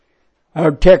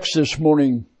Our text this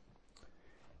morning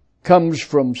comes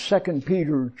from 2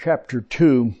 Peter chapter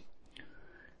 2,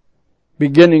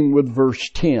 beginning with verse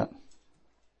 10.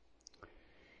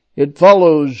 It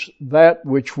follows that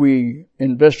which we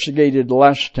investigated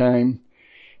last time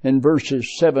in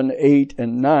verses 7, 8,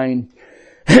 and 9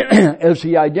 as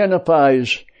he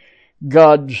identifies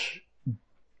God's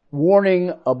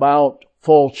warning about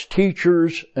false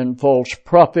teachers and false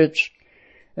prophets,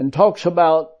 and talks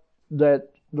about that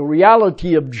the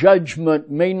reality of judgment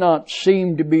may not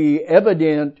seem to be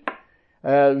evident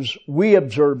as we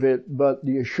observe it, but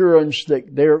the assurance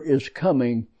that there is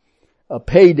coming a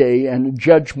payday and a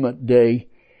judgment day.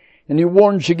 And he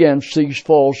warns against these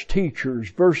false teachers.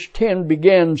 Verse 10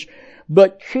 begins,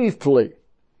 "But chiefly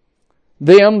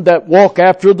them that walk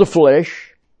after the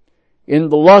flesh, in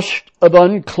the lust of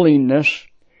uncleanness,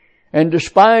 and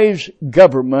despise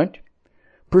government,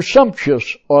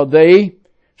 presumptuous are they,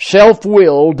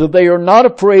 self-willed, they are not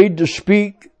afraid to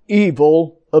speak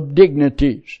evil of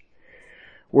dignities.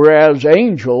 Whereas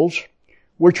angels,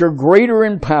 which are greater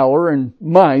in power and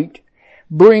might,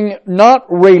 bring not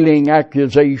railing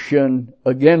accusation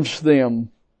against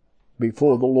them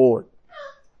before the Lord."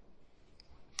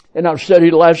 In our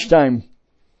study last time,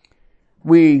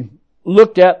 we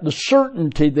looked at the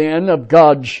certainty then of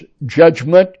God's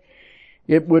judgment.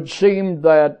 It would seem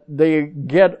that they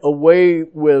get away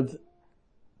with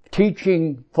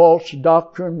teaching false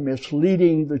doctrine,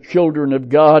 misleading the children of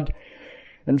God.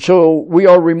 And so we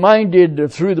are reminded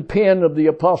through the pen of the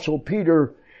Apostle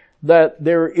Peter that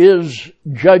there is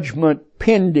judgment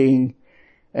pending,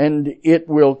 and it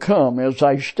will come. As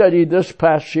I study this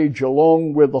passage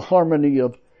along with the harmony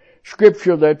of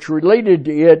Scripture that's related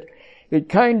to it, it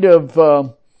kind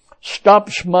of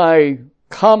stops my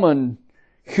common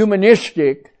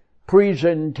humanistic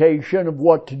presentation of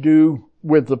what to do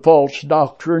with the false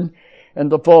doctrine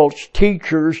and the false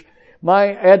teachers.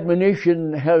 My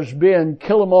admonition has been,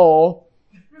 kill them all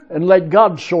and let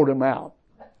God sort them out.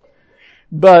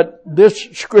 But this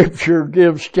scripture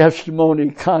gives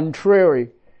testimony contrary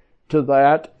to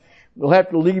that. We'll have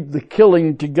to leave the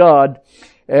killing to God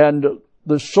and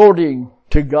the sorting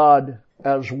to God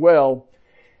as well.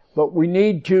 But we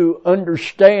need to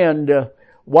understand,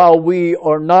 while we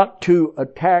are not to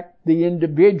attack the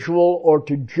individual or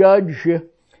to judge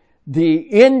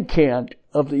the intent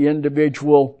of the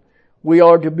individual, we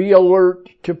are to be alert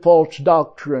to false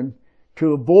doctrine,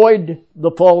 to avoid the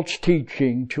false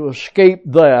teaching, to escape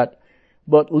that,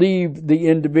 but leave the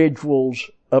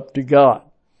individuals up to God.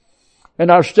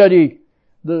 In our study,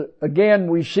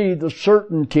 again we see the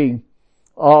certainty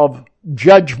of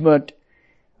judgment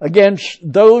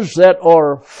against those that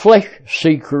are flesh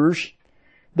seekers,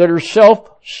 that are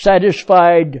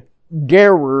self-satisfied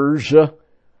darers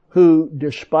who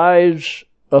despise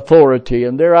authority.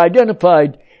 And they're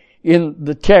identified in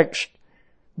the text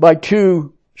by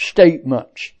two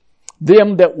statements.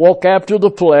 Them that walk after the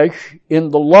flesh in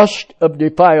the lust of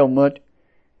defilement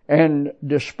and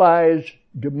despise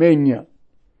dominion.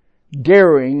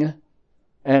 Daring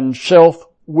and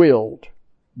self-willed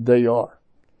they are.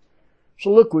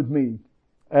 So look with me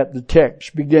at the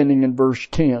text beginning in verse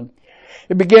 10.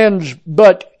 It begins,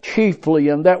 "but chiefly,"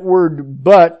 and that word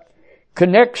 "but"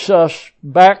 connects us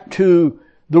back to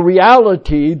the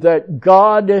reality that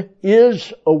God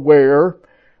is aware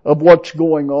of what's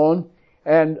going on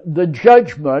and the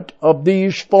judgment of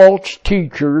these false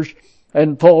teachers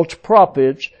and false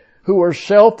prophets who are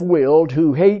self-willed,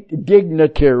 who hate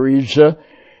dignitaries,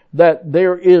 that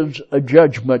there is a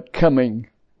judgment coming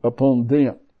upon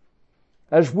them.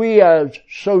 As we as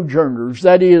sojourners,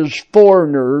 that is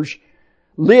foreigners,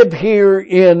 live here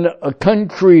in a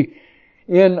country,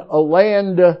 in a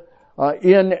land,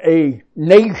 in a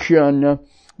nation,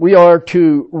 we are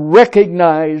to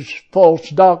recognize false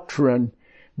doctrine,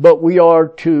 but we are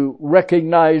to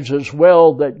recognize as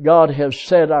well that God has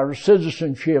said our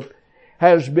citizenship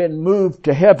has been moved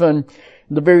to heaven,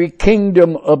 the very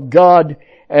kingdom of God,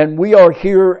 and we are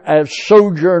here as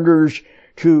sojourners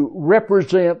to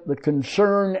represent the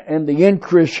concern and the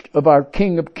interest of our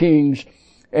King of Kings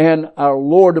and our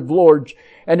Lord of Lords.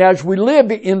 And as we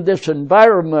live in this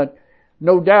environment,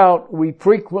 no doubt we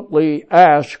frequently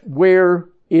ask, where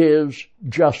is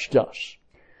justice?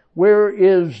 Where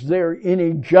is there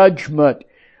any judgment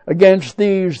against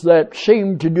these that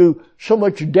seem to do so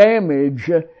much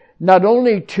damage, not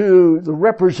only to the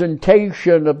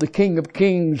representation of the King of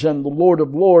Kings and the Lord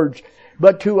of Lords,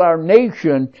 but to our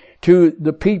nation, to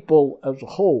the people as a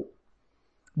whole?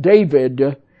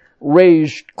 David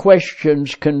raised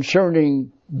questions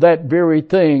concerning that very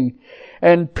thing.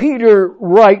 And Peter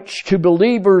writes to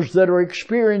believers that are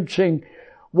experiencing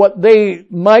what they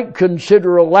might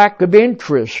consider a lack of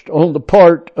interest on the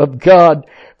part of God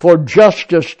for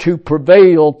justice to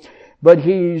prevail, but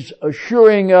He's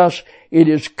assuring us it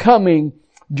is coming,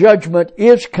 judgment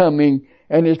is coming,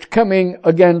 and it's coming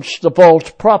against the false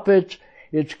prophets,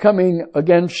 it's coming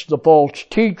against the false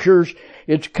teachers,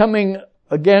 it's coming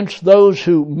against those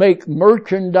who make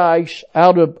merchandise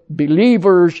out of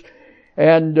believers,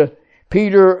 and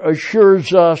Peter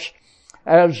assures us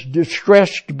as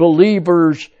distressed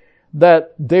believers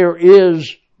that there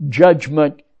is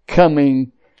judgment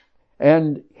coming.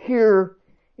 And here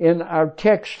in our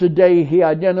text today, he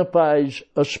identifies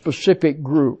a specific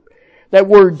group. That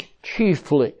word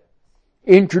chiefly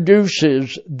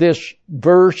introduces this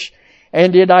verse,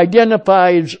 and it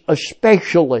identifies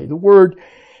especially. The word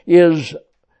is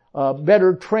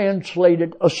better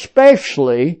translated,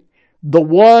 especially the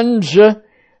ones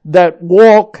that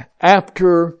walk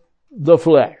after the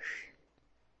flesh.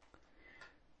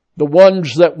 The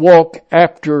ones that walk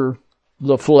after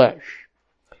the flesh.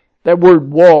 That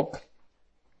word walk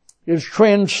is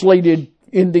translated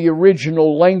in the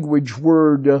original language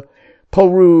word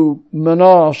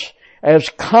porumenos as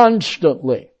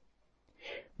constantly,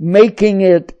 making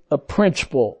it a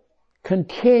principle,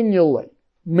 continually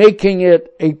making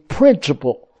it a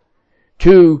principle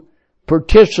to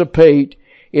participate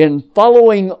in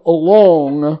following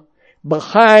along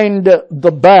behind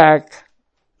the back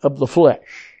of the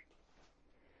flesh.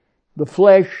 The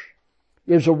flesh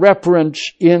is a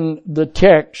reference in the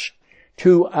text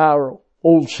to our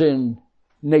old sin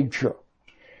nature,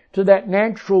 to that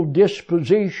natural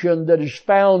disposition that is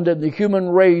found in the human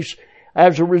race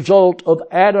as a result of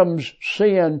Adam's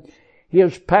sin. He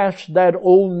has passed that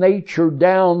old nature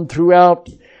down throughout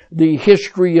the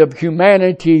history of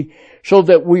humanity so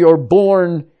that we are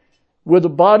born with a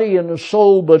body and a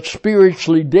soul but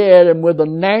spiritually dead and with a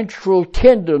natural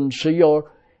tendency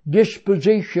or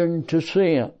disposition to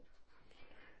sin.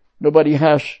 Nobody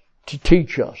has to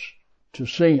teach us to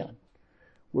sin.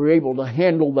 We're able to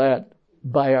handle that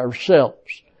by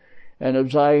ourselves. And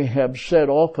as I have said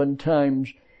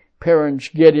oftentimes, parents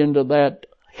get into that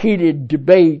heated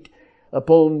debate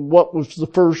upon what was the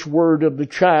first word of the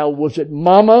child. Was it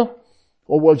mama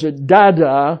or was it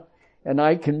dada? And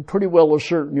I can pretty well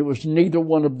ascertain it was neither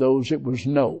one of those, it was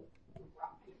no.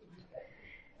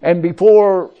 And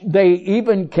before they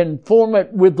even can form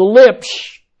it with the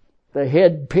lips, the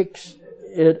head picks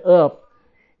it up.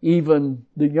 Even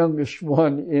the youngest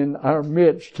one in our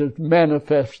midst has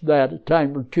manifested that a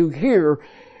time or two here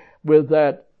with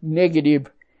that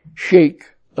negative shake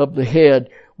of the head.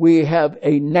 We have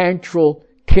a natural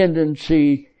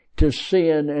tendency to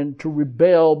sin and to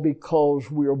rebel because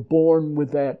we are born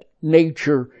with that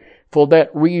nature. For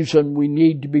that reason, we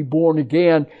need to be born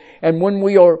again. And when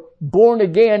we are born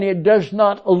again, it does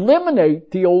not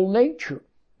eliminate the old nature.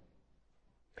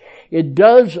 It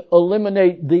does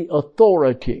eliminate the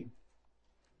authority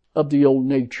of the old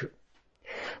nature.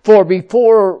 For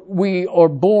before we are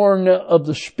born of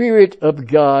the Spirit of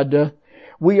God,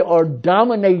 we are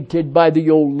dominated by the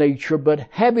old nature, but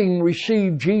having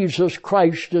received Jesus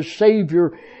Christ as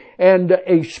Savior and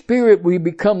a Spirit, we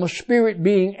become a Spirit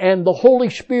being, and the Holy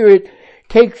Spirit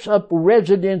takes up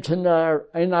residence in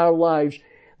our lives.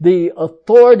 The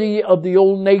authority of the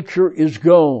old nature is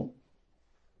gone.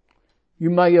 You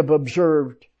may have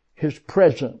observed His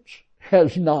presence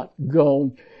has not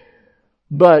gone,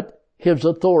 but His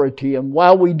authority. And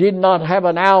while we did not have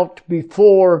an out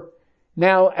before,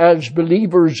 now as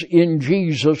believers in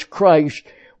Jesus Christ,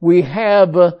 we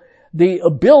have the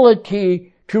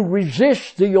ability to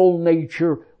resist the old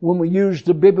nature when we use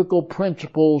the biblical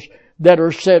principles that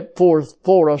are set forth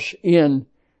for us in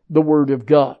the Word of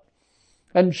God.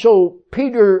 And so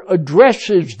Peter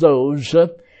addresses those.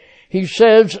 He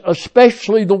says,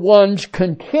 especially the ones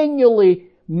continually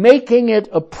making it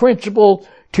a principle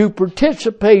to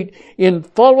participate in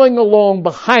following along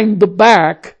behind the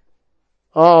back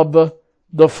of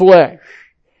the flesh.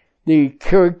 The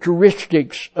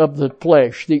characteristics of the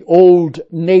flesh, the old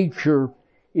nature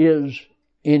is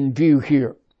in view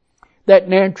here. That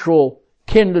natural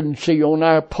tendency on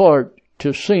our part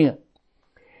to sin.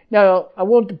 Now, I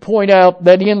want to point out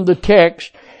that in the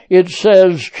text, it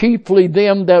says, chiefly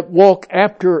them that walk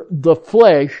after the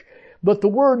flesh, but the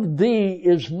word "the"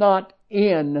 is not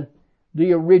in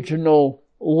the original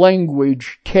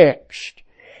language text.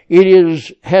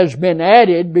 It has been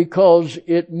added because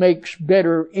it makes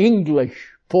better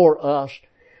English for us.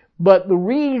 But the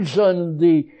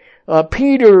reason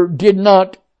Peter did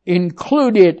not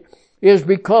include it is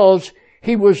because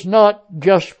he was not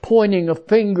just pointing a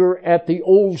finger at the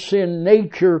old sin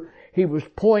nature, he was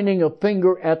pointing a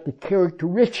finger at the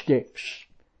characteristics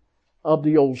of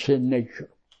the old sin nature.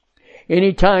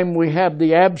 Anytime we have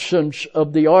the absence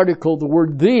of the article, the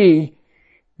word the,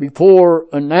 before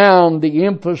a noun, the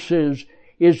emphasis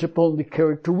is upon the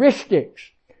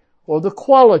characteristics or the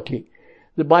quality.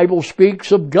 The Bible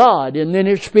speaks of God, and then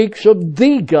it speaks of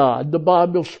the God. The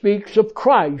Bible speaks of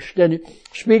Christ, and it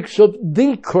speaks of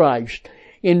the Christ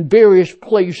in various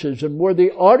places. And where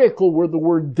the article, where the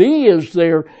word the is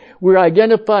there, we're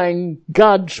identifying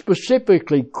God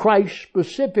specifically, Christ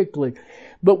specifically.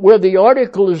 But where the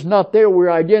article is not there, we're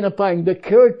identifying the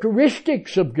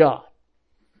characteristics of God.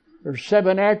 There's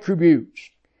 7 attributes,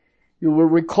 you will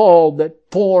recall,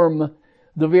 that form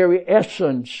the very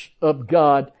essence of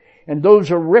God. And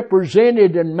those are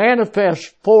represented and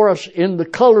manifest for us in the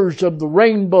colors of the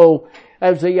rainbow,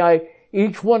 as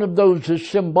each one of those is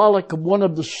symbolic of one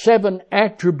of the 7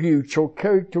 attributes or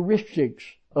characteristics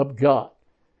of God.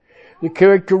 The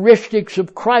characteristics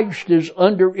of Christ is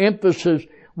under emphasis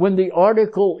when the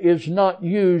article is not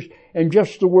used and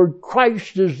just the word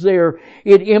Christ is there.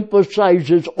 It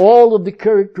emphasizes all of the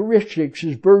characteristics: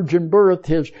 His virgin birth,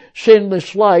 His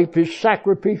sinless life, His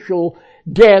sacrificial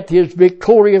death, His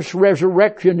victorious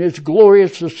resurrection, His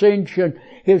glorious ascension,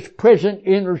 His present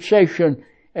intercession,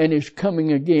 and His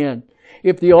coming again.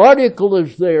 If the article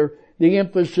is there, the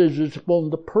emphasis is upon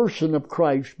the person of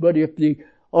Christ. But if the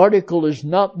article is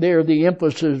not there, the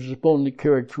emphasis is upon the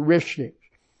characteristics.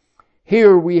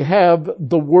 Here we have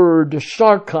the word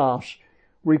sarkos,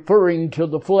 referring to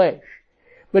the flesh.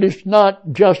 But it's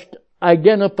not just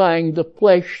identifying the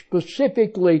flesh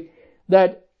specifically.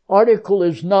 That article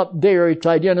is not there. It's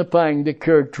identifying the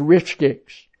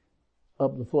characteristics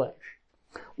of the flesh.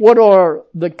 What are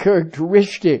the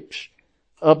characteristics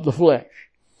of the flesh?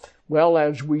 Well,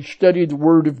 as we study the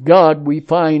Word of God, we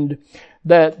find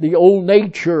that the old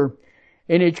nature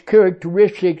in its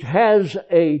characteristics has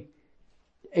a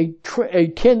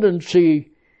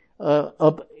tendency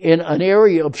in an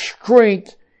area of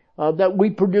strength that we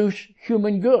produce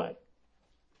human good.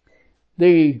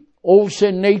 The old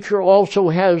sin nature also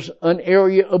has an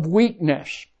area of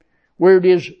weakness where it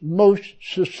is most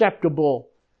susceptible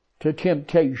to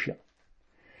temptation.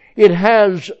 It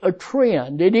has a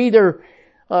trend. It either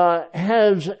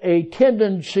has a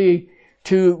tendency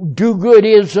to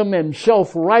do-goodism and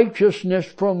self-righteousness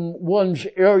from one's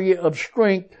area of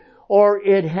strength, or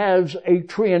it has a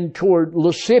trend toward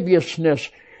lasciviousness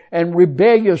and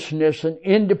rebelliousness and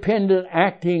independent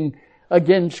acting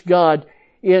against God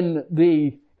in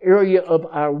the area of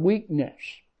our weakness.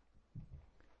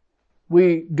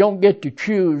 We don't get to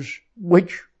choose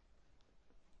which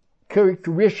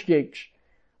characteristics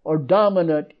are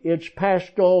dominant. It's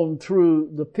passed on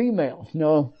through the female.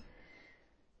 No,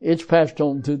 it's passed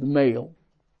on through the male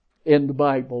in the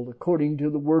Bible. According to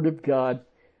the Word of God,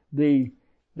 the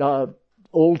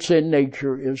old sin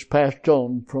nature is passed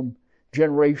on from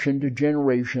generation to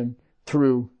generation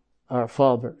through our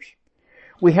fathers.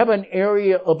 We have an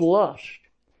area of lust.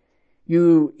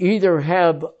 You either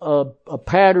have a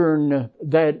pattern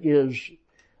that is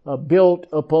built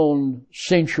upon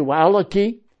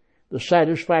sensuality, the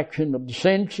satisfaction of the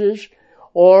senses,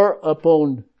 or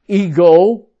upon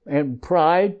ego and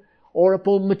pride, or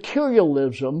upon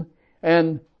materialism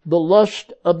and the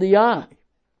lust of the eye.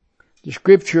 The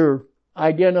Scripture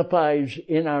identifies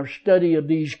in our study of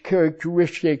these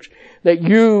characteristics that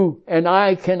you and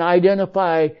I can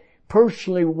identify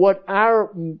personally what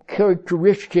our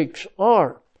characteristics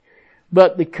are.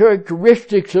 But the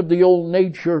characteristics of the old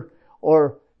nature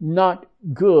are not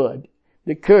good.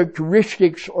 The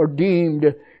characteristics are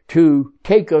deemed to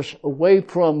take us away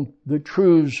from the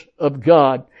truths of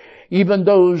God. Even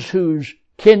those whose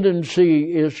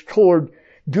tendency is toward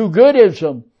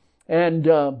do-goodism, and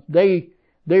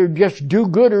they're just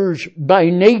do-gooders by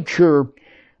nature,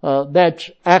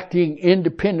 that's acting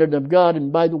independent of God.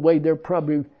 And by the way, they're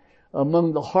probably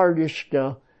among the hardest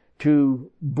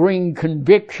to bring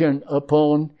conviction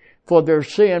upon for their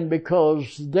sin,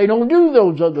 because they don't do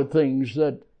those other things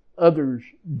that others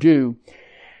do.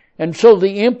 And so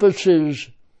the emphasis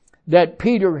that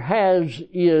Peter has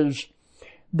is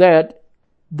that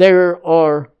there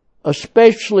are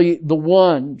especially the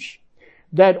ones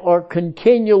that are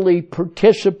continually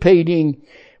participating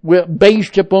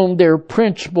based upon their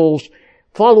principles,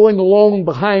 following along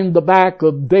behind the back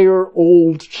of their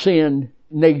old sin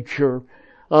nature,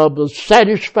 of the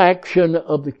satisfaction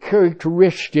of the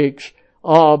characteristics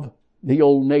of the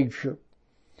old nature.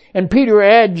 And Peter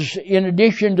adds, in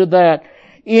addition to that,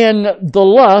 in the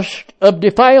lust of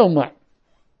defilement.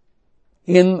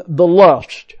 In the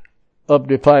lust of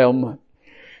defilement.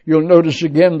 You'll notice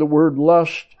again the word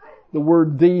lust. The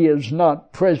word "the" is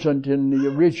not present in the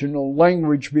original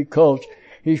language because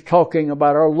He's talking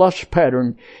about our lust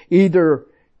pattern, either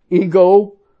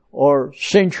ego or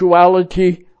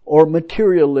sensuality or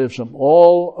materialism.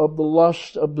 All of the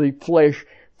lusts of the flesh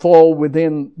fall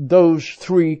within those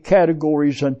three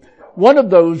categories, and one of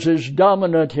those is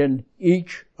dominant in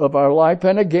each of our life.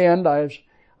 And again, as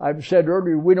I've said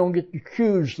earlier, we don't get to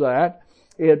choose that.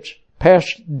 It's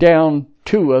passed down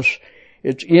to us.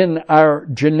 It's in our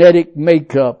genetic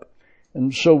makeup,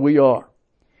 and so we are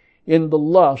in the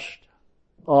lust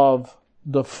of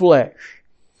the flesh.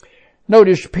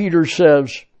 Notice Peter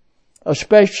says,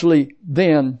 especially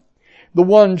then, the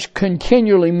ones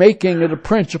continually making it a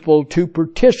principle to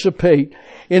participate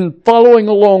in following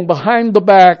along behind the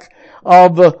back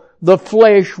of the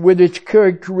flesh with its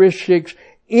characteristics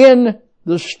in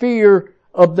the sphere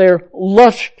of their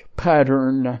lust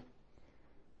pattern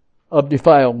of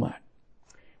defilement.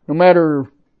 No matter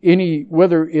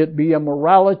whether it be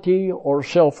immorality or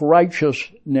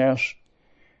self-righteousness,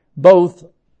 both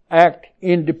act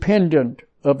independent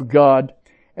of God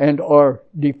and are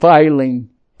defiling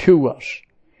to us.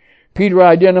 Peter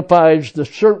identifies the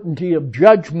certainty of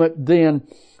judgment then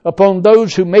upon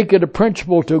those who make it a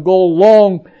principle to go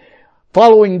along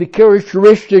following the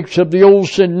characteristics of the old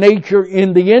sin nature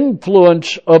in the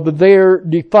influence of their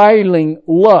defiling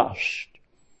lust.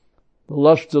 The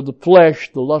lust of the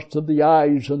flesh, the lust of the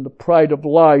eyes, and the pride of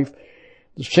life,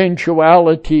 the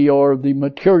sensuality or the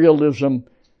materialism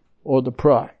or the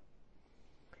pride.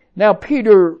 Now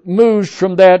Peter moves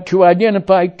from that to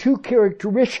identify two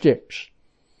characteristics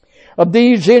of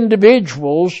these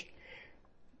individuals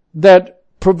that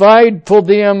provide for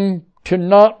them to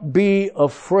not be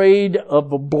afraid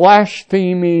of a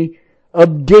blasphemy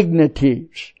of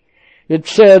dignities. It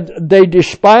said they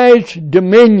despise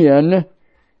dominion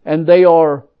and they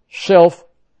are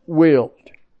self-willed.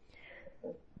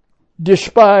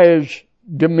 Despise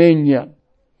dominion.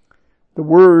 The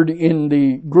word in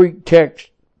the Greek text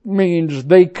means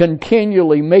they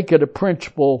continually make it a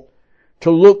principle to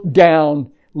look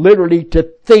down, literally to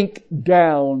think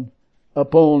down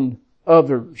upon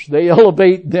others. They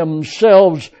elevate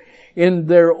themselves in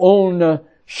their own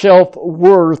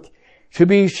self-worth to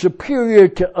be superior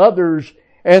to others,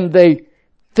 and they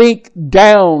think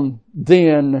down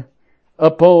then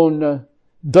upon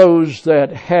those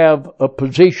that have a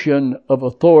position of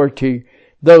authority,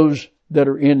 those that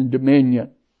are in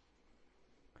dominion.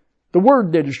 The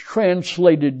word that is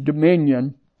translated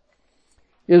dominion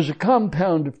is a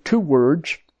compound of two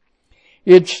words.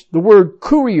 It's the word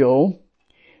kurio,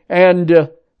 and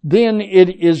then it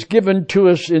is given to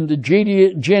us in the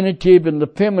genitive and the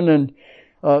feminine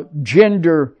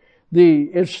gender.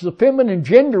 It's the feminine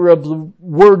gender of the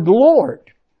word Lord.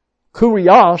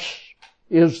 Kurios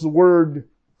is the word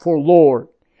for Lord.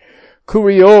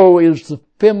 Kurio is the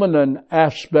feminine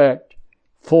aspect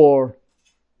for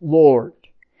Lord.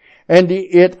 And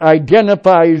it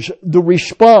identifies the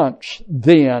response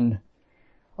then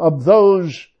of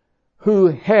those who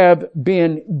have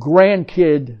been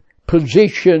granted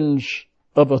positions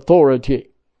of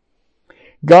authority.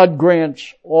 God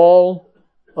grants all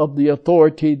of the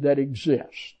authority that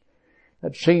exists.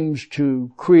 That seems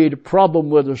to create a problem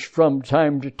with us from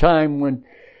time to time when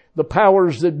the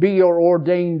powers that be are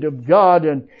ordained of God,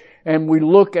 and we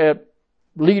look at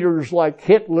leaders like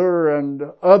Hitler and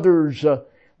others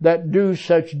that do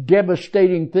such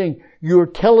devastating things. You're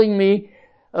telling me,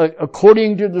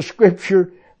 according to the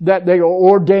Scripture, that they are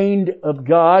ordained of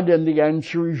God? And the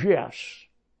answer is yes.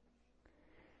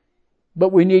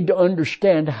 But we need to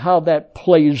understand how that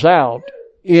plays out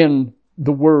in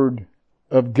the Word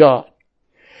of God.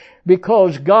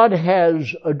 Because God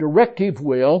has a directive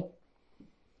will,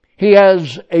 He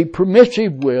has a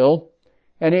permissive will,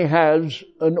 and He has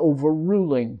an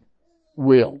overruling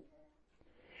will.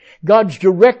 God's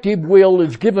directive will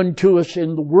is given to us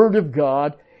in the Word of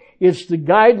God. It's the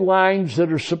guidelines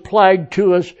that are supplied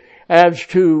to us as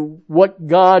to what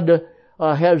God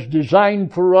has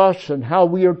designed for us and how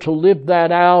we are to live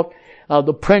that out,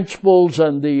 the principles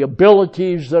and the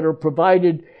abilities that are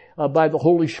provided by the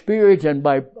Holy Spirit and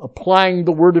by applying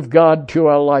the Word of God to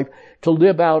our life to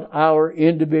live out our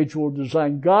individual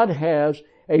design. God has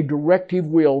a directive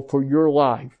will for your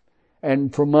life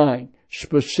and for mine,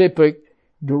 specific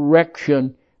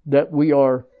direction that we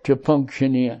are to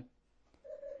function in.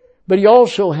 But He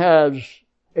also has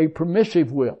a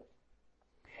permissive will.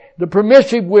 The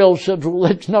permissive will says, well,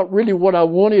 that's not really what I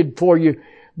wanted for you,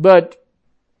 but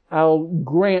I'll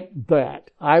grant that.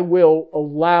 I will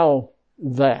allow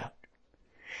that.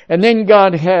 And then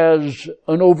God has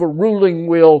an overruling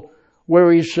will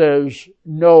where He says,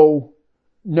 no,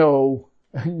 no,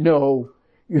 no,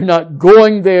 You're not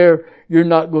going there. You're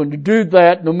not going to do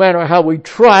that. No matter how we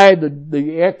try,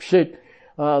 the exit,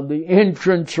 the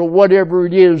entrance or whatever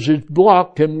it is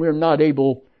blocked and we're not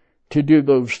able to do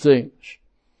those things.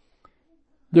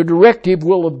 The directive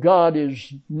will of God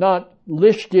is not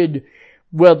listed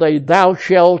with a thou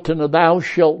shalt and a thou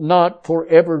shalt not for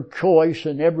every choice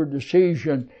and every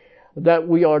decision that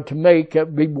we are to make. It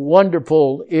would be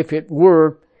wonderful if it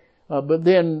were, but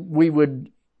then we would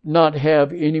not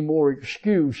have any more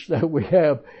excuse that we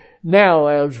have now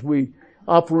as we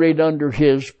operate under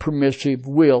His permissive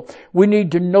will. We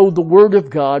need to know the Word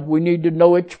of God. We need to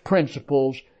know its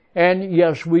principles. And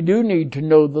yes, we do need to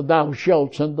know the thou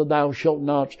shalts and the thou shalt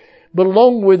nots. But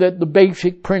along with it, the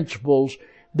basic principles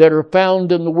that are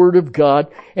found in the Word of God.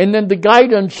 And then the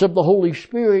guidance of the Holy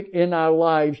Spirit in our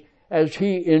lives as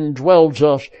He indwells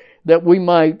us, that we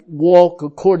might walk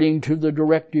according to the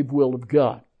directive will of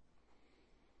God.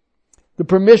 The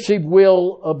permissive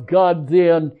will of God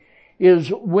then is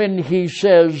when He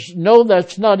says, no,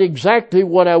 that's not exactly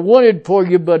what I wanted for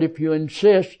you, but if you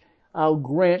insist, I'll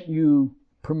grant you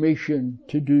permission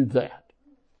to do that.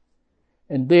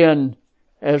 And then,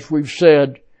 as we've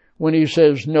said, when He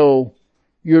says, no,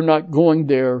 you're not going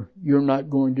there, you're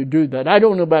not going to do that. I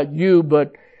don't know about you,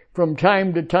 but from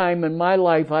time to time in my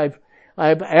life, I've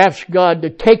asked God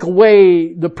to take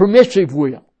away the permissive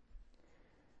will.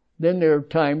 Then there are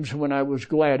times when I was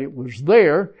glad it was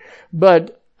there,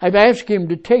 but I've asked Him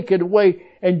to take it away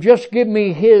and just give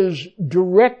me His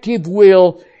directive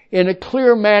will in a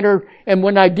clear manner, and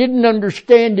when I didn't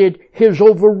understand it, His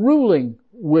overruling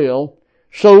will,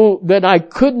 so that I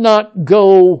could not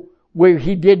go where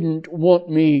He didn't want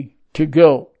me to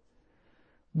go.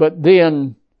 But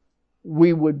then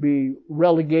we would be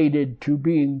relegated to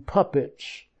being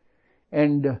puppets,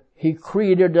 and He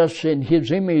created us in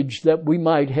His image that we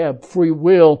might have free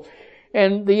will,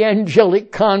 and the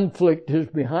angelic conflict is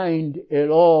behind it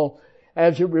all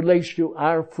as it relates to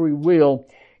our free will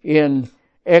in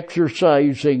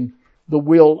exercising the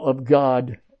will of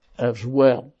God as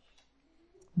well.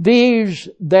 These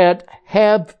that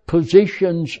have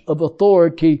positions of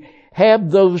authority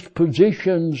have those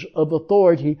positions of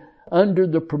authority under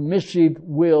the permissive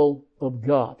will of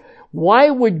God. Why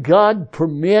would God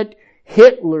permit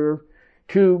Hitler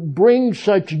to bring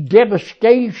such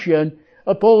devastation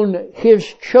upon His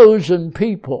chosen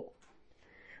people?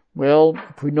 Well,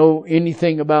 if we know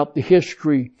anything about the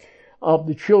history of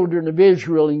the children of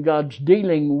Israel and God's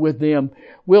dealing with them,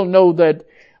 we'll know that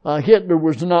Hitler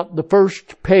was not the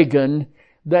first pagan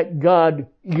that God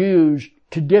used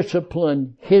to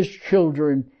discipline His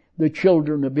children, the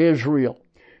children of Israel.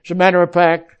 As a matter of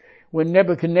fact, when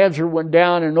Nebuchadnezzar went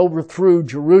down and overthrew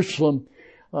Jerusalem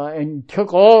and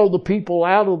took all the people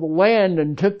out of the land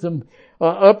and took them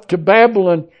up to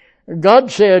Babylon,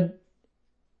 God said,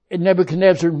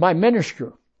 Nebuchadnezzar, my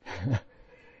minister,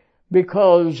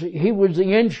 because he was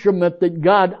the instrument that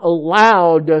God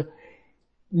allowed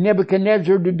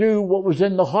Nebuchadnezzar to do what was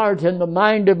in the heart and the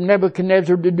mind of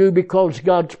Nebuchadnezzar to do, because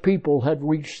God's people had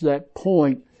reached that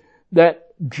point that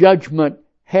judgment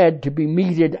had to be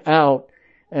meted out,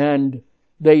 and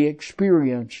they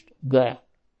experienced that.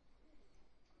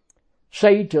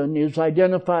 Satan is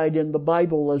identified in the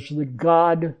Bible as the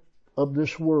god of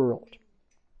this world.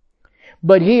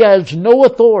 But he has no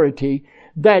authority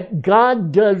that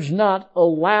God does not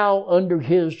allow under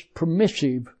His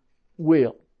permissive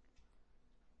will.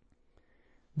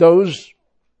 Those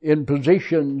in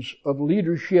positions of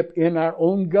leadership in our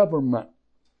own government,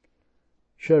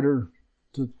 shudder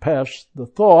to pass the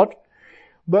thought,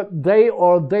 but they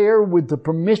are there with the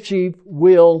permissive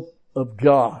will of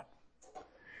God.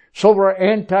 So are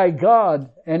anti-God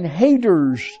and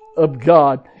haters of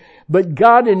God. But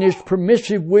God in His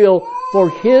permissive will, for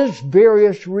His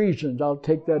various reasons, I'll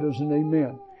take that as an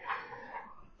amen,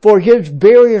 for His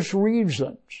various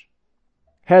reasons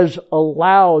has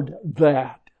allowed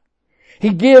that. He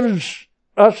gives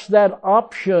us that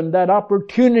option, that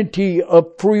opportunity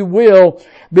of free will,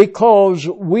 because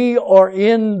we are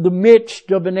in the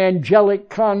midst of an angelic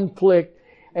conflict,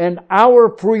 and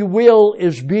our free will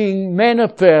is being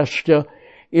manifest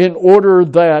in order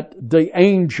that the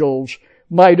angels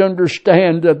might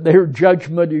understand that their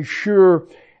judgment is sure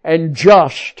and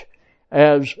just,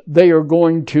 as they are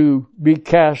going to be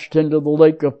cast into the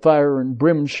lake of fire and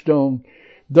brimstone,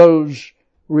 those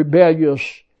rebellious,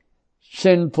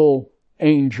 sinful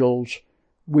angels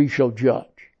we shall judge.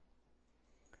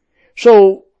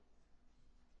 So,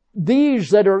 these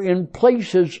that are in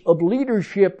places of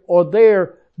leadership are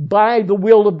there by the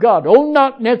will of God. Oh,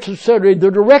 not necessarily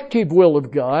the directive will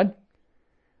of God,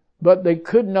 but they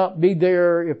could not be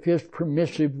there if His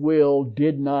permissive will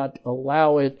did not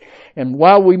allow it. And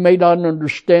while we may not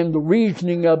understand the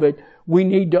reasoning of it, we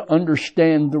need to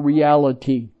understand the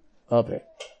reality of it.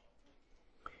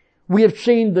 We have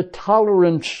seen the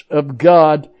tolerance of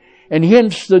God, and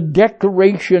hence the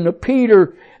declaration of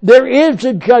Peter, there is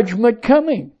a judgment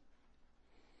coming.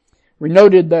 We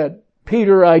noted that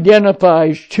Peter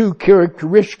identifies two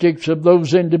characteristics of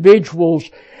those individuals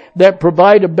that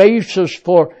provide a basis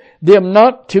for them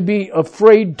not to be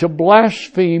afraid to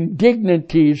blaspheme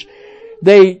dignities.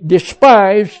 They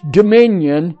despise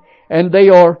dominion, and they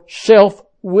are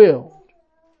self-willed.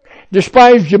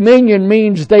 Despise dominion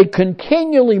means they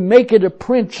continually make it a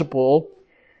principle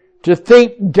to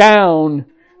think down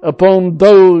upon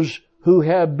those who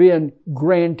have been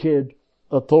granted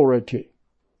authority.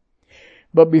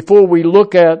 But before we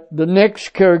look at the next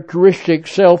characteristic,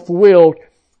 self-willed,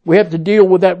 we have to deal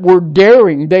with that word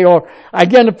daring. They are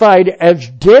identified as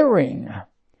daring.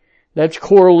 That's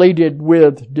correlated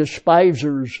with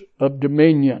despisers of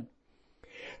dominion.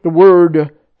 The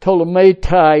word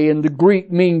tolemetai in the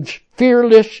Greek means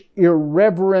fearless,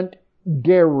 irreverent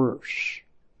darers.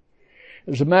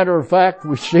 As a matter of fact,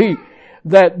 we see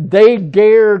that they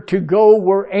dare to go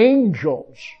where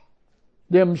angels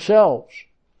themselves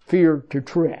fear to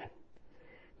tread.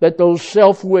 That those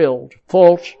self-willed,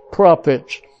 false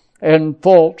prophets and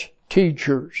false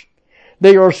teachers,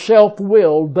 they are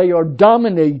self-willed, they are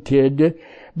dominated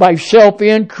by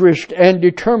self-interest and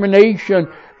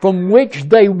determination from which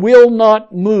they will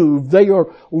not move. They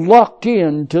are locked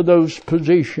into those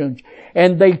positions,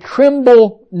 and they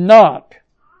tremble not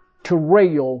to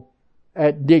rail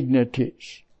at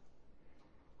dignities.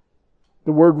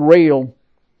 The word rail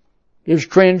is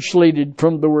translated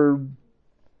from the word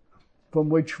from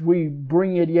which we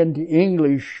bring it into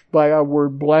English by our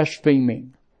word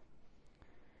blaspheming.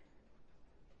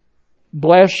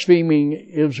 Blaspheming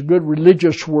is a good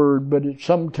religious word, but it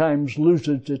sometimes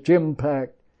loses its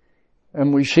impact,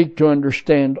 and we seek to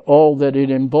understand all that it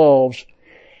involves.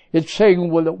 It's saying,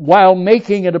 while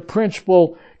making it a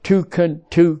principle to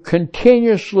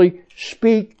continuously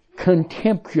speak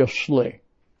contemptuously.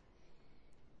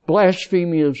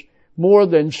 Blasphemy is more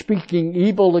than speaking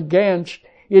evil against.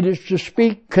 It is to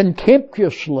speak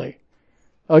contemptuously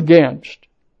against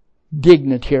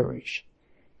dignitaries,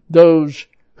 those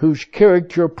whose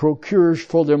character procures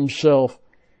for themselves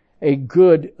a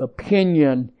good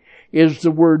opinion. Is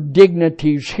the word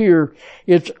dignities here.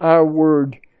 It's our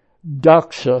word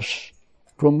doxos,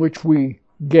 from which we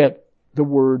get the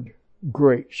word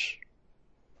grace.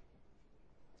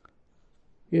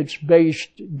 It's based,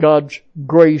 God's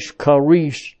grace,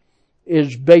 charis,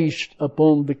 is based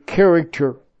upon the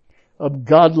character of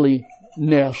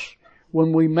godliness.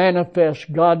 When we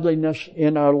manifest godliness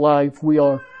in our life, we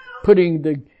are putting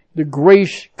the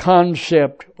grace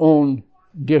concept on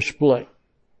display.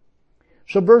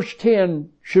 So verse 10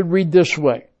 should read this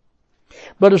way.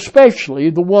 But especially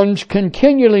the ones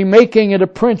continually making it a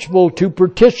principle to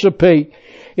participate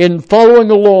in following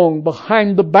along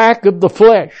behind the back of the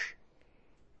flesh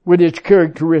with its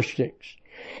characteristics,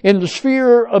 in the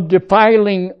sphere of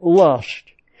defiling lust.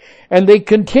 And they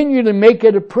continually make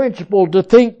it a principle to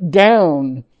think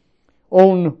down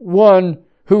on one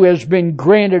who has been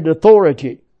granted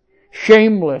authority.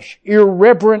 Shameless,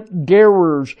 irreverent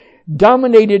darers,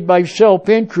 dominated by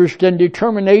self-interest and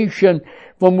determination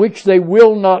from which they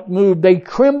will not move. They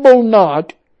tremble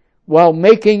not while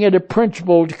making it a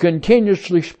principle to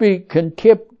continuously speak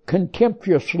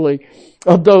contemptuously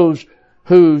of those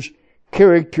whose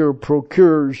character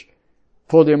procures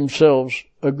for themselves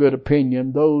a good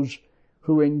opinion, those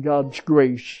who in God's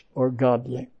grace are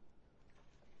godly.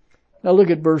 Now look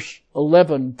at verse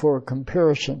 11 for a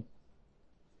comparison.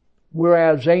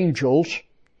 Whereas angels,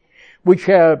 which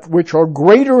are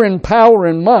greater in power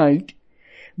and might,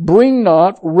 bring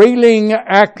not railing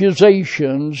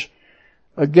accusations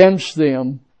against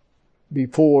them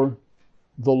before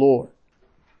the Lord.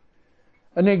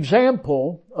 An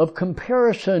example of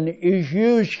comparison is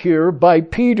used here by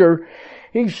Peter.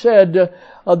 He said,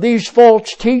 these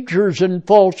false teachers and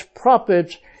false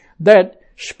prophets that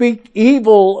speak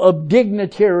evil of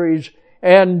dignitaries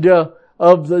and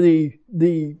of those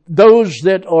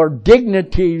that are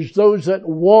dignities, those that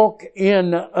walk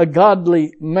in a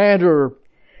godly manner.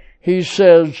 He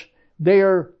says they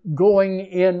are going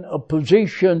in a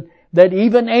position that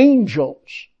even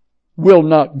angels will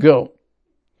not go.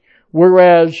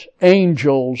 Whereas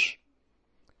angels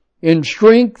in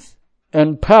strength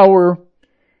and power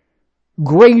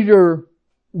greater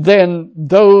than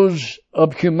those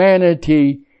of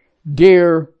humanity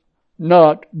dare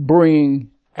not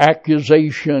bring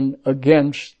accusation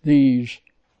against these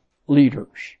leaders.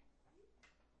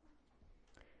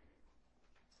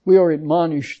 We are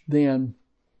admonished then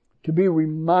to be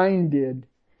reminded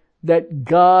that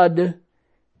God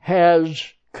has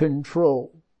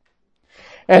control,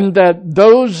 and that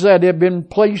those that have been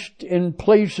placed in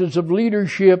places of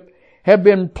leadership have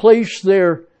been placed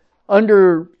there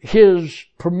under His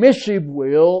permissive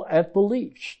will at the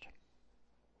least.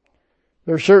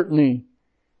 There are certainly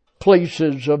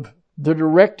places of the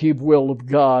directive will of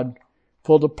God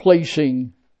for the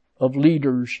placing of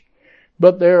leaders,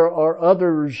 but there are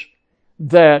others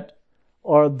that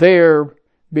are there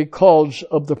because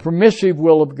of the permissive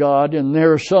will of God, and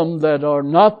there are some that are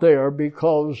not there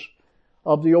because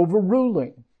of the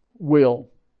overruling will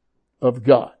of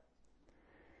God.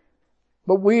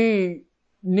 But we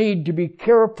need to be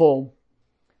careful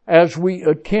as we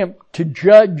attempt to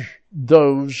judge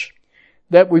those,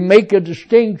 that we make a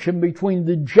distinction between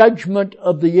the judgment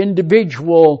of the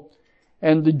individual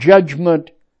and the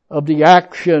judgment of the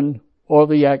action or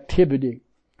the activity.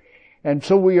 And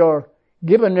so we are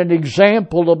given an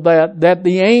example of that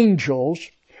the angels,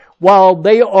 while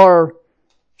they are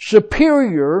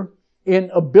superior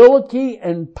in ability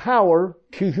and power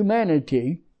to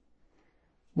humanity,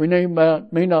 we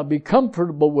may not be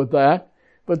comfortable with that,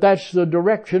 but that's the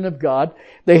direction of God.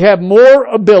 They have more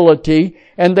ability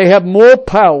and they have more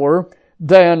power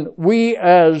than we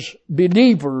as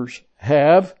believers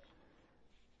have,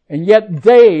 and yet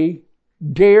they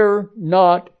dare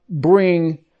not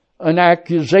bring an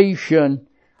accusation,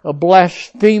 a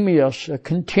blasphemous, a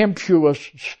contemptuous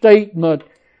statement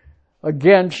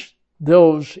against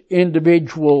those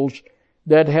individuals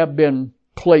that have been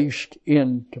placed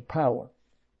into power.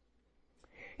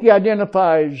 He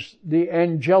identifies the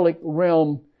angelic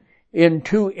realm in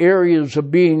two areas of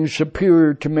being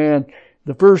superior to man.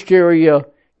 The first area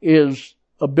is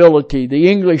ability. The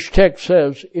English text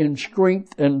says in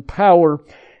strength and power,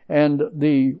 and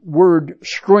the word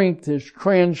strength is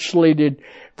translated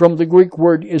from the Greek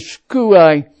word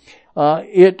ischui.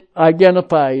 It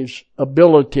identifies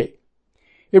ability.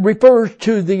 It refers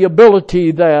to the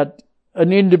ability that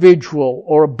an individual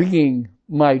or a being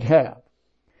might have.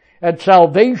 At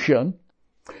salvation,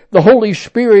 the Holy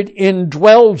Spirit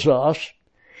indwells us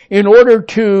in order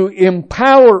to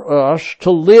empower us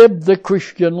to live the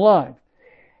Christian life.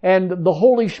 And the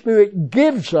Holy Spirit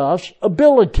gives us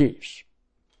abilities.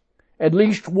 At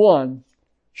least one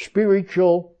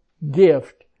spiritual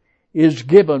gift is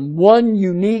given. One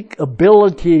unique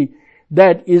ability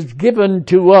that is given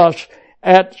to us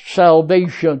at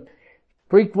salvation.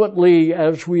 Frequently,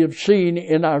 as we have seen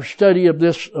in our study of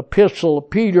this epistle of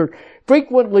Peter,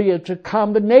 frequently it's a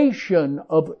combination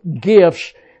of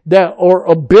gifts that or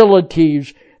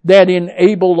abilities that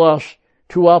enable us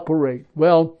to operate.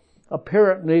 Well,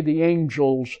 apparently the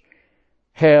angels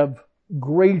have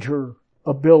greater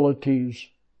abilities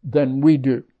than we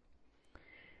do.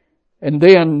 And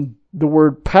then the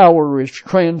word power is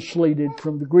translated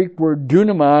from the Greek word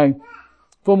dunamai,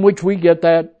 from which we get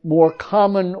that more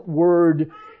common word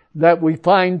that we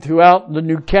find throughout the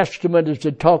New Testament as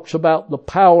it talks about the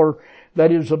power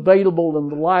that is available in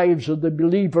the lives of the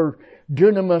believer.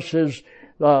 Dunamis is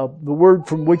the word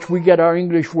from which we get our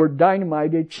English word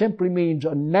dynamite. It simply means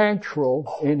a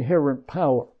natural inherent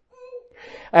power.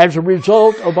 As a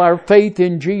result of our faith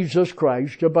in Jesus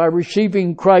Christ, of our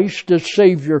receiving Christ as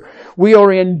Savior, we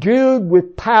are endued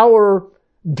with power,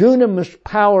 dunamis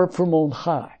power from on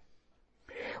high.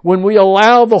 When we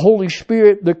allow the Holy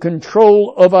Spirit the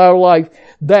control of our life,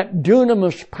 that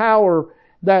dunamis power,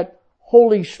 that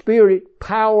Holy Spirit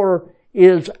power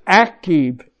is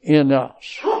active in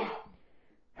us.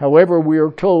 However, we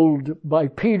are told by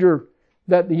Peter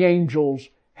that the angels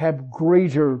have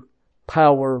greater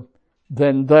power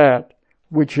than that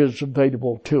which is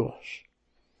available to us.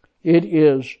 It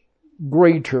is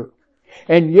greater.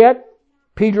 And yet,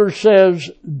 Peter says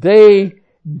they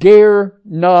dare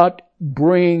not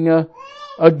bring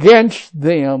against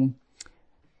them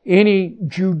any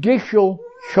judicial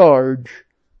charge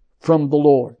from the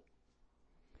Lord.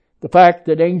 The fact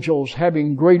that angels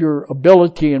having greater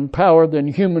ability and power than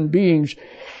human beings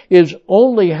is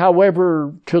only,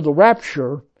 however, to the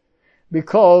rapture,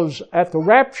 because at the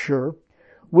rapture,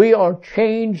 we are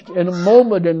changed in a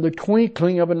moment, in the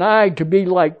twinkling of an eye, to be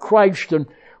like Christ. And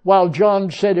while John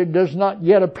said it does not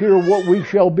yet appear what we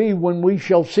shall be, when we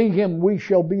shall see Him, we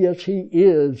shall be as He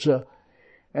is.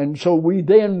 And so we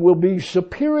then will be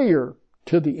superior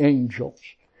to the angels.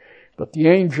 But the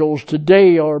angels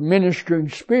today are ministering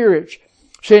spirits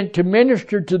sent to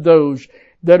minister to those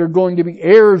that are going to be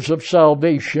heirs of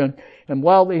salvation. And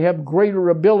while they have greater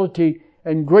ability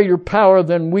and greater power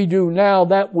than we do now.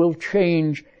 That will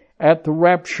change at the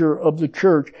rapture of the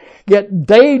church. Yet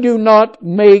they do not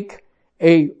make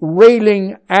a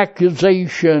railing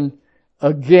accusation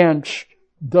against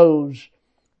those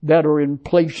that are in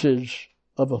places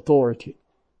of authority.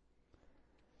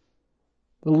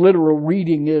 The literal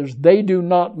reading is, they do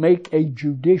not make a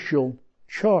judicial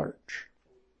charge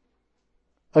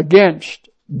against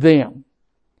them.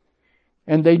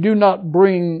 And they do not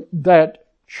bring that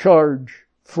charge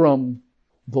from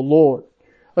the Lord.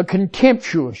 A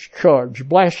contemptuous charge,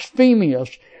 blasphemous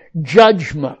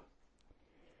judgment.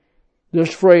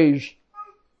 This phrase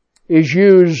is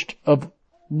used of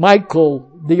Michael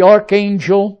the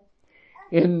archangel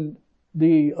in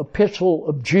the epistle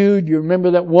of Jude. You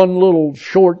remember that one little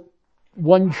short,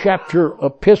 one chapter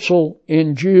epistle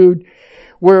in Jude,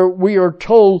 where we are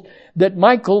told that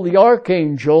Michael the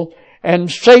archangel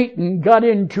and Satan got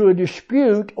into a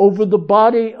dispute over the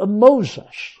body of Moses.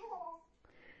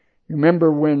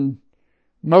 Remember when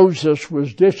Moses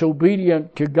was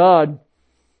disobedient to God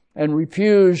and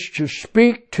refused to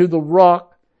speak to the rock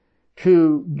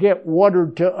to get water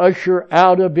to usher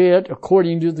out of it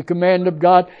according to the command of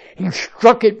God. He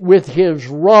struck it with his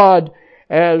rod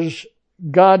as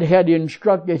God had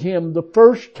instructed him the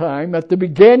first time at the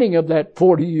beginning of that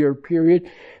 40-year period.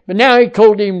 But now he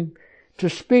told him to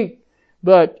speak.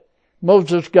 But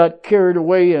Moses got carried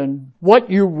away and,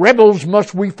 "What, you rebels,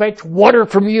 must we fetch water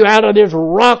from you out of this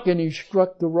rock?" And he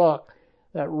struck the rock.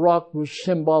 That rock was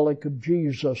symbolic of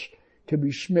Jesus to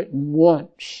be smitten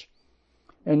once.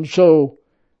 And so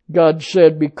God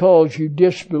said, because you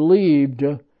disbelieved,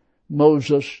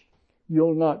 Moses,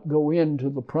 you'll not go into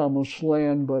the promised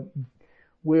land, but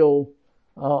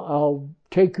I'll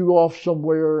take you off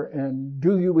somewhere and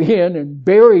do you in and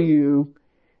bury you,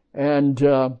 and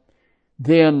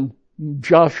then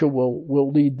Joshua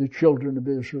will lead the children of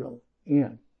Israel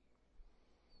in.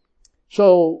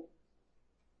 So,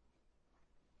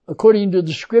 according to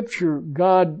the scripture,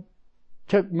 God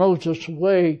took Moses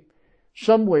away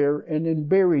somewhere and then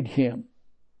buried him.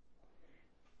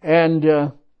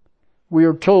 And we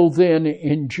are told then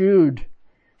in Jude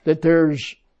that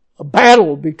there's a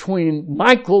battle between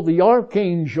Michael the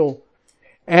archangel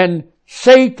and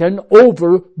Satan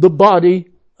over the body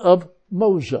of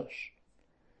Moses.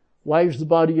 Why is the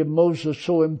body of Moses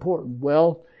so important?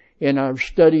 Well, in our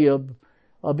study of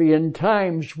end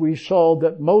times, we saw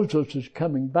that Moses is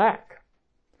coming back.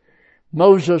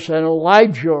 Moses and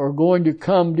Elijah are going to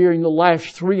come during the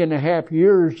last 3.5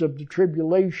 years of the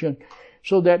tribulation.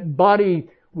 So that body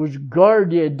was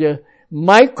guarded.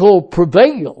 Michael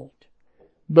prevailed,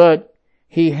 but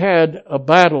he had a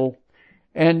battle.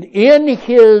 And in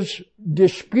his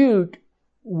dispute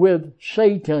with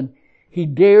Satan, he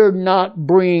dared not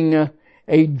bring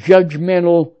a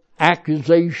judgmental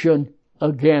accusation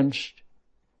against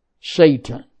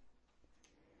Satan.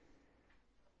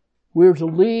 We're to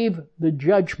leave the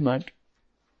judgment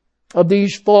of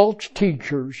these false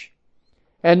teachers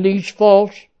and these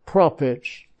false prophets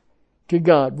to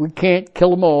God. We can't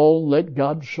kill them all, let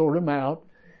God sort them out.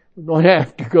 We're going to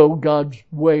have to go God's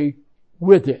way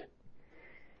with it.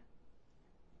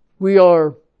 We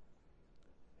are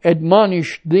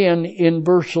admonished then in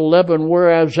verse 11,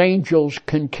 whereas angels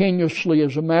continuously,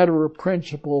 as a matter of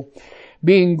principle,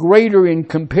 being greater in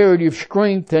comparative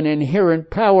strength and inherent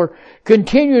power,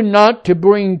 continue not to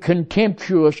bring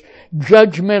contemptuous,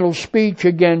 judgmental speech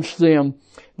against them,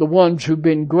 the ones who've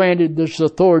been granted this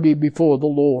authority before the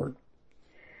Lord.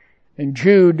 And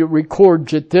Jude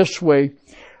records it this way,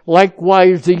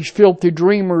 likewise these filthy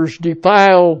dreamers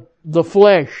defile the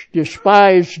flesh,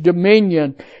 despise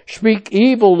dominion, speak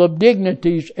evil of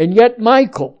dignities, and yet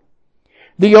Michael,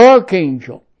 the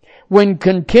archangel, when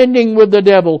contending with the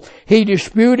devil, he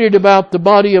disputed about the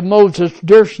body of Moses,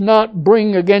 durst not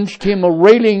bring against him a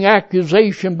railing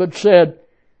accusation, but said,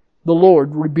 the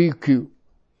Lord rebuke you.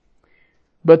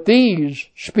 But these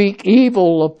speak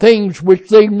evil of things which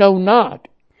they know not.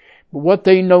 But what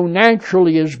they know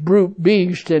naturally is brute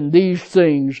beast, and these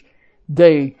things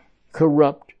they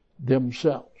corrupt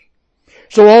themselves.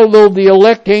 So although the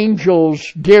elect angels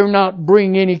dare not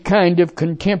bring any kind of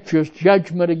contemptuous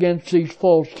judgment against these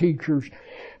false teachers,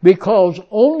 because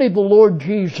only the Lord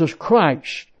Jesus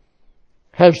Christ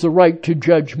has the right to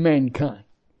judge mankind.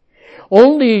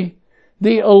 Only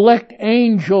the elect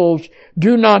angels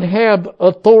do not have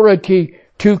authority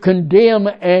to condemn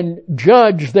and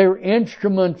judge their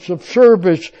instruments of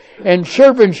service and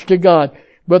servants to God,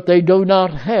 but they do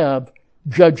not have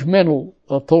judgmental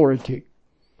authority.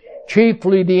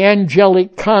 Chiefly, the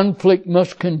angelic conflict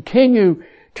must continue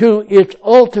to its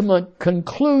ultimate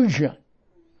conclusion.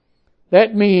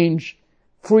 That means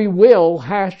free will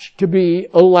has to be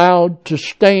allowed to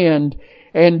stand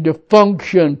and to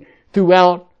function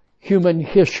throughout human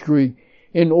history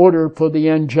in order for the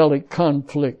angelic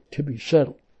conflict to be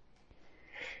settled.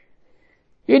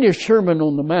 In his Sermon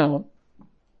on the Mount,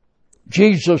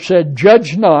 Jesus said,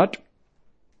 "Judge not,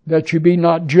 that you be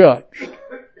not judged."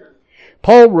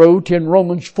 Paul wrote in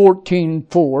Romans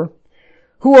 14:4,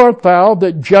 "Who art thou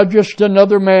that judgest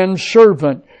another man's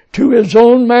servant? To his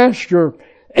own master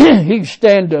he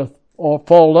standeth or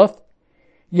falleth.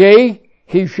 Yea,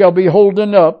 he shall be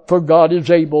holden up, for God is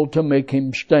able to make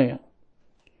him stand."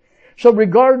 So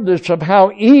regardless of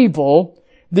how evil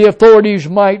the authorities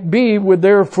might be with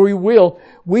their free will,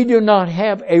 we do not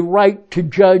have a right to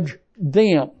judge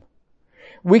them.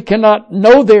 We cannot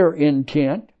know their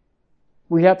intent.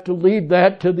 We have to leave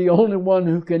that to the only one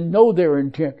who can know their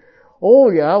intent.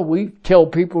 Oh yeah, we tell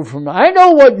people I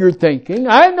know what you're thinking.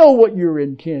 I know what your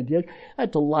intent is.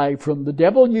 That's a lie from the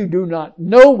devil. You do not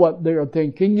know what they're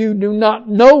thinking. You do not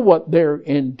know what their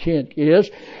intent is.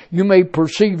 You may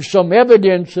perceive some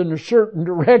evidence in a certain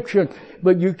direction,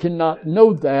 but you cannot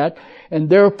know that, and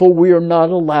therefore we are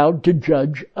not allowed to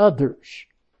judge others.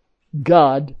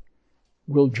 God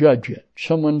will judge it.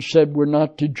 Someone said we're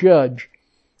not to judge,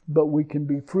 but we can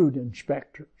be fruit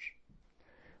inspectors.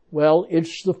 Well,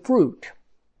 it's the fruit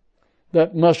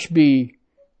that must be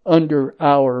under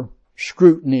our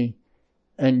scrutiny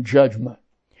and judgment.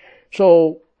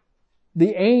 So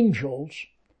the angels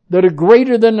that are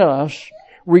greater than us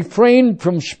refrain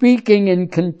from speaking in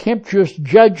contemptuous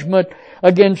judgment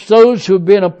against those who have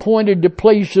been appointed to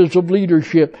places of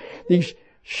leadership. These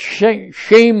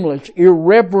shameless,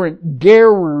 irreverent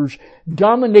darers,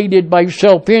 dominated by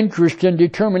self-interest and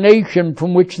determination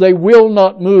from which they will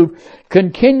not move,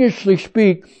 continuously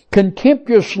speak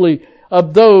contemptuously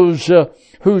of those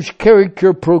whose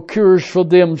character procures for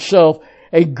themselves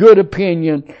a good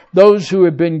opinion, those who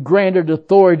have been granted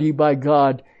authority by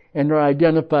God and are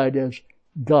identified as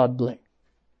godly.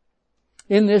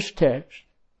 In this text,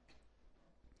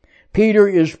 Peter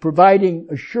is providing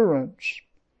assurance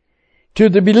to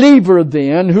the believer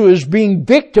then who is being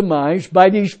victimized by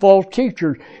these false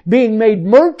teachers, being made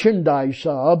merchandise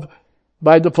of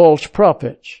by the false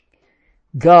prophets.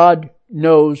 God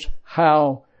knows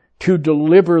how to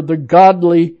deliver the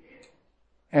godly,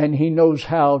 and He knows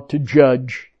how to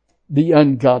judge the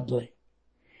ungodly.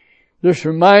 This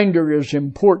reminder is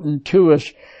important to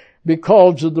us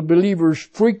because of the believer's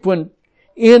frequent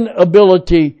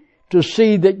inability to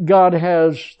see that God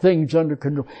has things under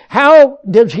control. How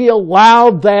does He allow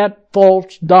that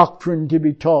false doctrine to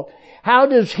be taught? How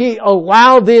does He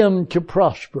allow them to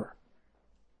prosper?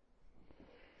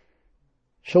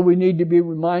 So we need to be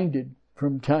reminded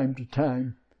from time to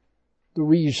time the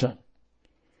reason.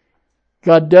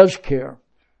 God does care.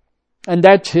 And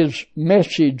that's His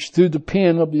message through the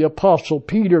pen of the Apostle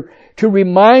Peter, to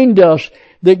remind us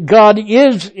that God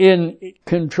is in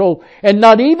control, and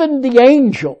not even the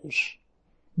angels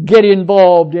get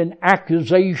involved in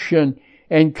accusation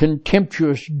and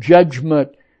contemptuous judgment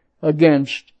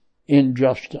against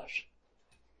injustice.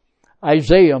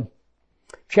 Isaiah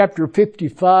chapter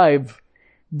 55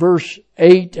 verse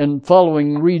 8 and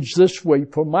following reads this way,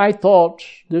 "For my thoughts,"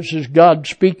 this is God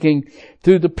speaking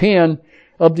through the pen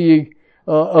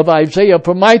of Isaiah,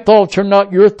 "for my thoughts are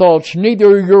not your thoughts, neither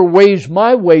are your ways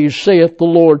my ways, saith the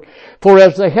Lord. For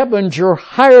as the heavens are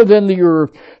higher than the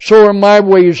earth, so are my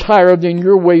ways higher than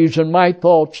your ways, and my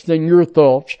thoughts than your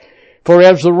thoughts. For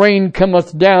as the rain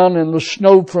cometh down and the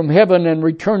snow from heaven, and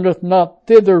returneth not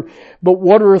thither, but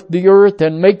watereth the earth,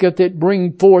 and maketh it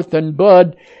bring forth and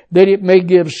bud, that it may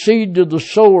give seed to the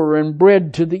sower and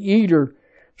bread to the eater,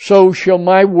 so shall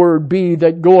my word be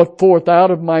that goeth forth out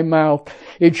of my mouth.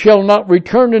 It shall not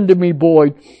return unto me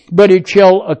void, but it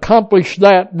shall accomplish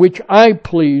that which I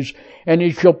please, and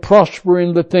it shall prosper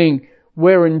in the thing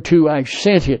whereunto I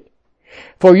sent it.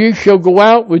 For ye shall go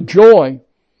out with joy,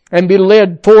 and be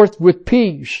led forth with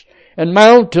peace, and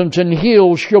mountains and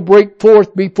hills shall break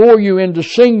forth before you into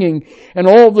singing, and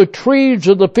all the trees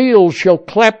of the field shall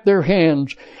clap their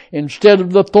hands. Instead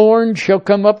of the thorn shall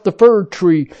come up the fir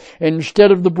tree, and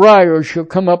instead of the briar shall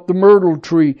come up the myrtle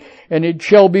tree, and it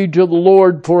shall be to the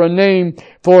Lord for a name,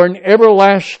 for an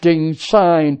everlasting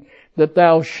sign, that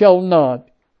thou shalt not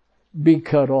be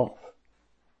cut off."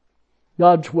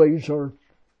 God's ways are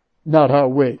not our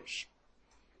ways.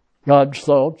 God's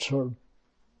thoughts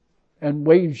and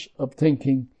ways of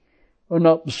thinking are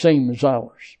not the same as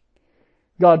ours.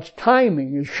 God's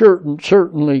timing is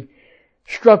certainly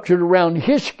structured around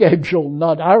His schedule,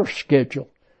 not our schedule.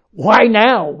 Why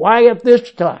now? Why at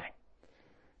this time?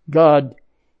 God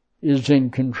is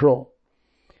in control.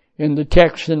 In the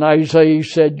text in Isaiah, he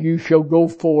said, you shall go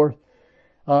forth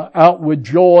out with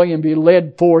joy and be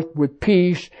led forth with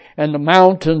peace, and the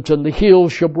mountains and the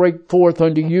hills shall break forth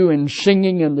unto you in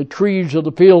singing, and the trees of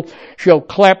the field shall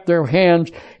clap their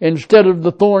hands. Instead of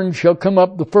the thorns shall come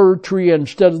up the fir tree, and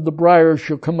instead of the briars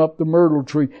shall come up the myrtle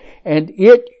tree. And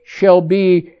it shall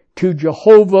be to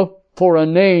Jehovah for a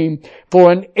name,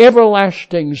 for an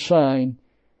everlasting sign,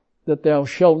 that thou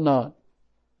shalt not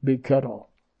be cut off.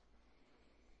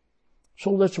 So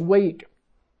let's wait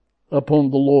upon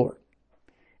the Lord.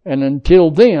 And until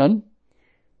then,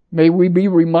 may we be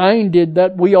reminded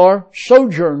that we are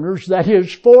sojourners, that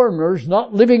is, foreigners,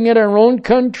 not living in our own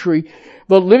country,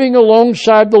 but living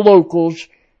alongside the locals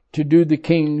to do the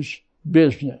King's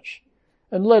business.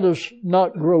 And let us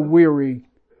not grow weary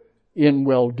in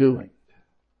well-doing.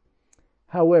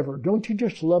 However, don't you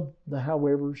just love the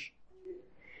howevers?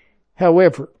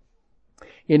 However,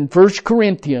 in 1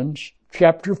 Corinthians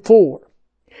chapter 4,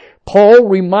 Paul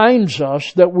reminds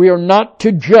us that we are not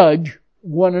to judge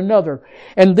one another.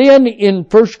 And then in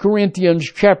 1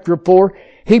 Corinthians chapter 4,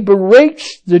 he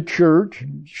berates the church,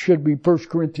 should be 1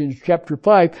 Corinthians chapter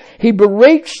 5, he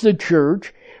berates the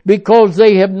church because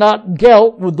they have not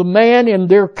dealt with the man in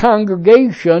their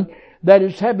congregation that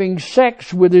is having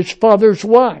sex with his father's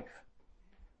wife.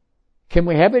 Can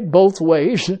we have it both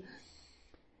ways?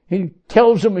 He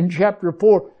tells them in chapter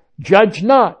 4, judge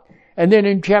not. And then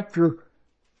in chapter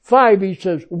 5, he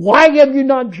says, why have you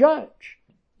not judged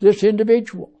this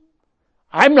individual?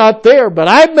 I'm not there, but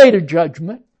I've made a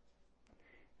judgment.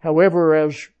 However,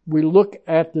 as we look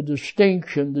at the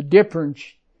distinction, the difference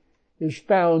is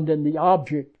found in the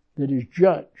object that is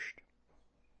judged.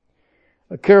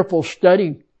 A careful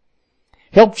study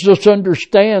helps us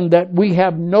understand that we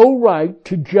have no right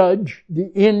to judge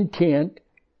the intent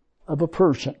of a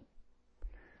person.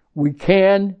 We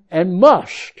can and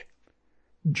must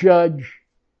judge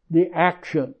the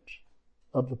actions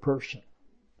of the person.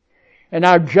 And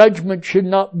our judgment should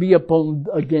not be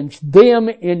against them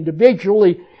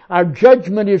individually. Our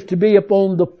judgment is to be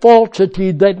upon the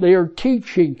falsity that they are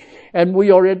teaching. And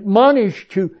we are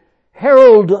admonished to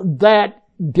herald that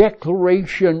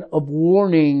declaration of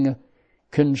warning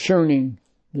concerning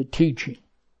the teaching.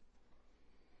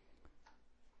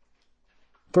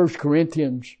 1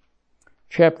 Corinthians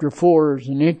chapter 4 is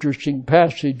an interesting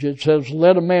passage. It says,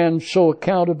 let a man so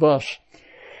account of us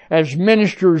as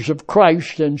ministers of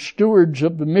Christ and stewards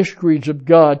of the mysteries of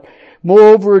God.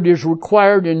 Moreover, it is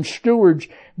required in stewards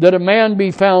that a man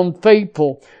be found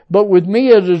faithful. But with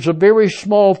me it is a very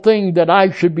small thing that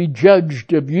I should be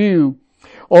judged of you,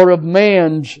 or of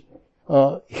man's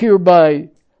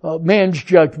man's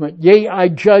judgment. Yea, I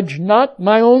judge not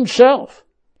my own self,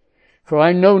 for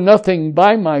I know nothing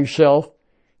by myself.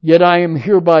 Yet I am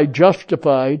hereby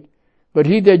justified, but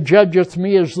he that judgeth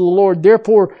me is the Lord.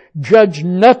 Therefore judge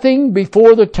nothing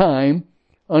before the time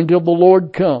until the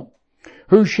Lord come,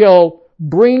 who shall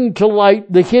bring to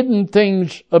light the hidden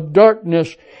things of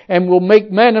darkness, and will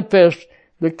make manifest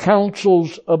the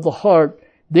counsels of the heart.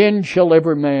 Then shall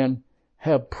every man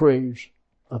have praise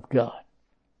of God.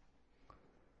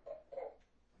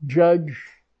 Judge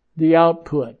the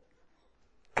output.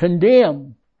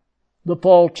 Condemn the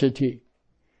falsity,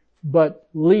 but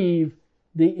leave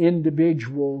the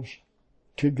individuals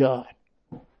to God.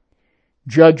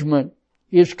 Judgment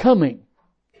is coming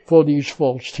for these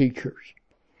false teachers.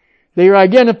 They are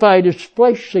identified as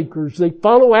flesh seekers. They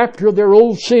follow after their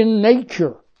old sin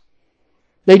nature.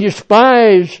 They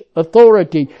despise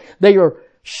authority. They are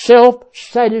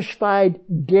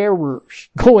self-satisfied darers,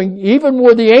 going even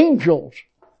where the angels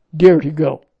dare to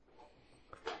go.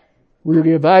 We are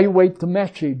to evaluate the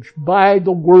message by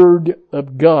the Word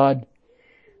of God,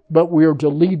 but we are to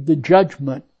leave the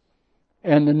judgment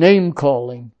and the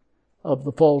name-calling of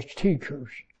the false teachers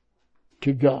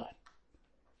to God.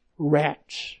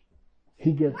 Rats.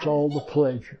 He gets all the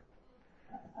pleasure.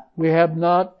 We have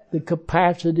not the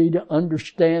capacity to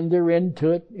understand their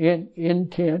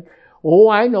intent. Oh,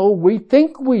 I know, we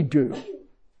think we do.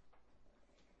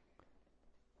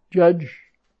 Judge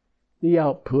the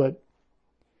output.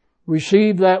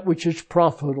 Receive that which is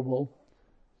profitable.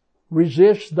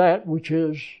 Resist that which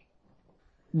is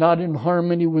not in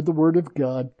harmony with the Word of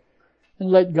God. And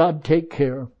let God take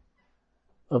care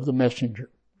of the messenger.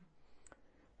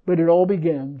 But it all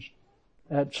begins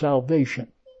at salvation.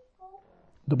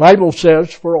 The Bible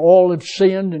says, for all have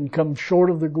sinned and come short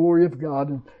of the glory of God.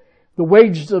 And the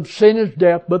wages of sin is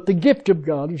death, but the gift of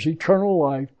God is eternal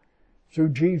life through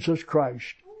Jesus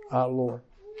Christ our Lord.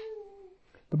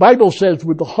 The Bible says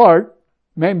with the heart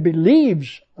man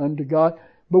believes unto God,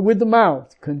 but with the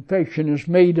mouth confession is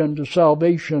made unto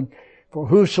salvation. For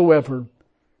whosoever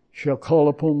shall call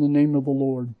upon the name of the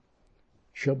Lord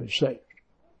shall be saved.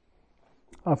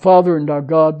 Our Father and our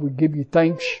God, we give you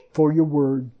thanks for your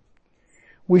word.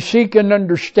 We seek an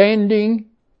understanding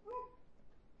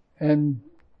and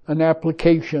an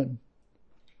application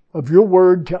of your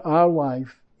word to our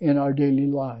life in our daily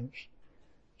lives.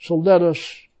 So let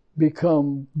us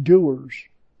become doers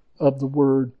of the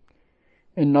word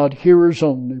and not hearers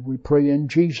only. We pray in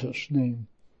Jesus' name.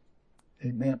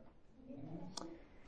 Amen.